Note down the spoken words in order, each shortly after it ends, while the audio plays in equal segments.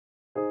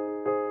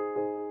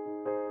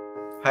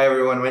Hi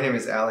everyone, my name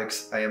is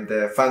Alex. I am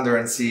the founder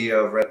and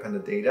CEO of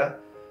Redpanda Data.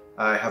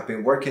 I have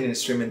been working in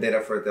streaming data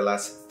for the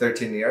last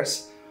 13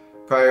 years.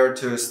 Prior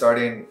to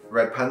starting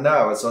Redpanda,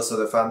 I was also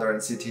the founder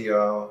and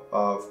CTO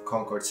of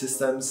Concord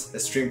Systems, a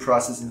stream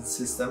processing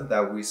system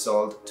that we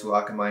sold to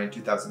Akamai in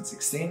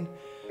 2016.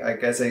 I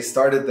guess I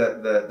started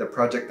the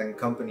project and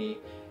company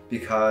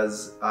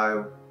because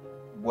I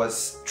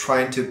was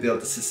trying to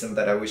build a system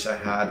that I wish I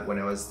had when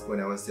I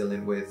was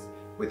dealing with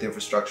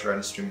infrastructure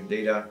and streaming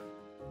data.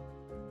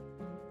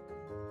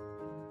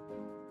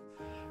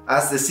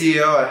 As the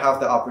CEO, I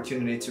have the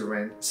opportunity to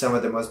rent some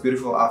of the most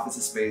beautiful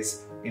office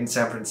space in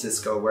San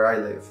Francisco where I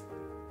live.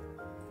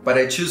 But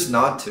I choose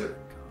not to,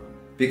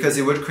 because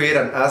it would create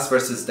an us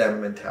versus them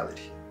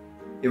mentality.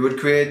 It would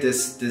create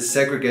this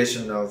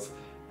segregation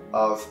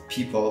of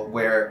people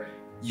where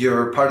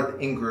you're part of the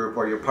in-group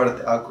or you're part of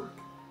the out-group.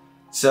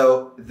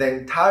 So the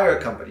entire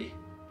company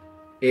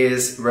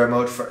is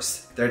remote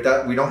first.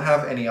 We don't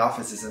have any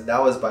offices, and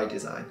that was by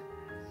design.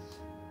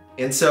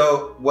 And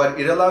so what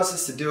it allows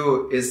us to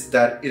do is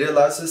that it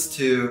allows us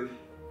to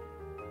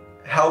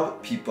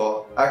help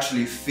people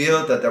actually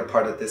feel that they're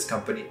part of this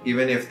company,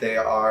 even if they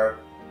are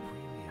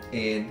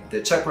in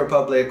the Czech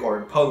Republic or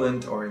in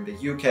Poland or in the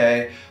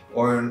UK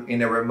or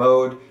in a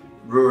remote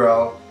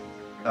rural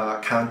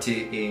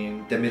county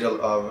in the middle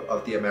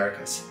of the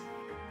Americas.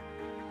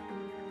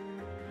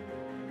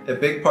 A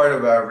big part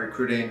of our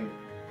recruiting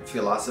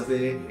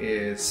philosophy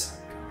is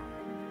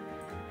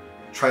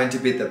trying to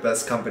be the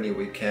best company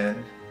we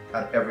can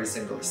at every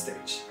single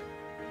stage.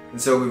 And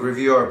so we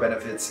review our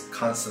benefits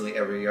constantly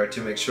every year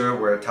to make sure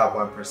we're a top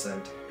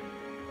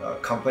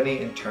 1% company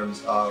in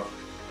terms of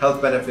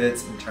health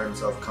benefits, in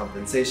terms of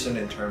compensation,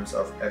 in terms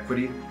of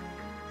equity.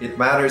 It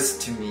matters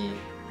to me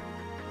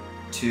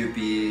to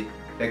be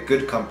a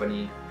good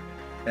company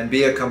and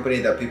be a company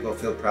that people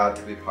feel proud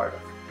to be part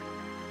of.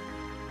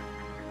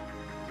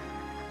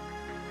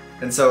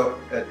 And so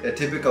a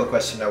typical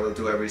question I will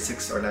do every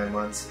 6 or 9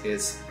 months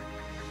is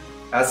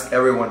ask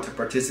everyone to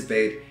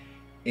participate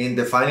in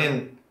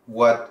defining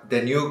what the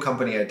new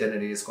company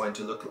identity is going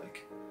to look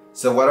like.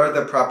 So what are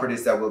the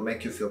properties that will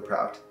make you feel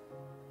proud?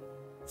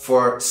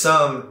 For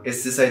some,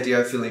 it's this idea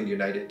of feeling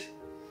united.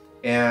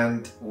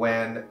 And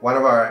when one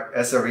of our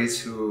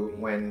SREs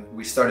when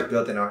we started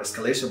building our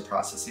escalation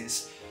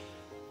processes,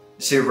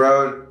 she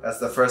wrote as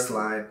the first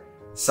line,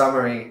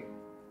 summary, :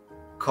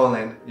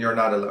 you're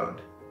not alone.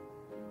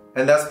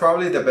 And that's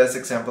probably the best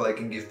example I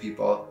can give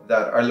people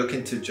that are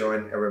looking to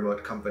join a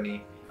remote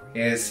company,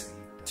 is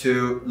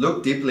to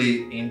look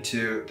deeply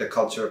into the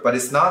culture, but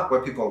it's not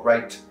what people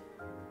write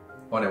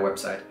on a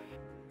website.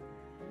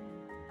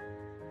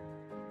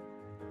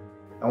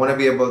 I want to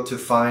be able to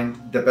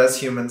find the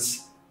best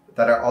humans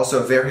that are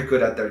also very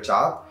good at their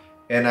job,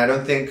 and I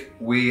don't think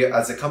we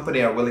as a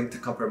company are willing to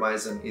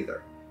compromise on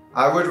either.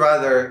 I would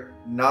rather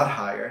not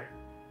hire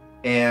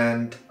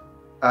and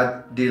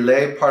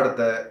delay part of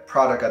the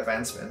product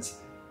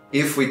advancements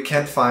if we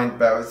can't find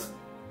both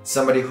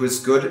somebody who's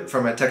good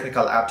from a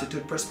technical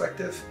aptitude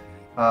perspective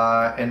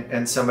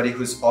and somebody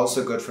who's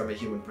also good from a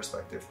human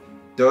perspective.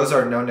 Those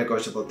are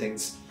non-negotiable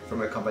things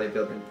from a company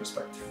building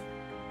perspective.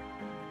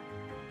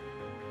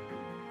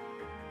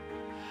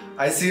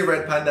 I see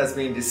Redpanda as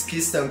being this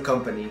keystone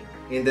company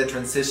in the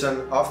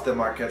transition of the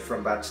market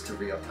from batch to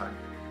real time.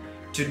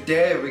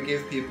 Today, we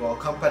give people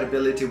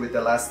compatibility with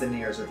the last 10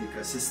 years of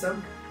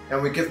ecosystem,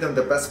 and we give them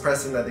the best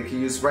present that they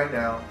can use right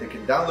now. They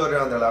can download it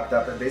on their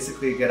laptop and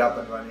basically get up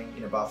and running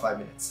in about 5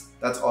 minutes.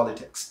 That's all it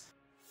takes.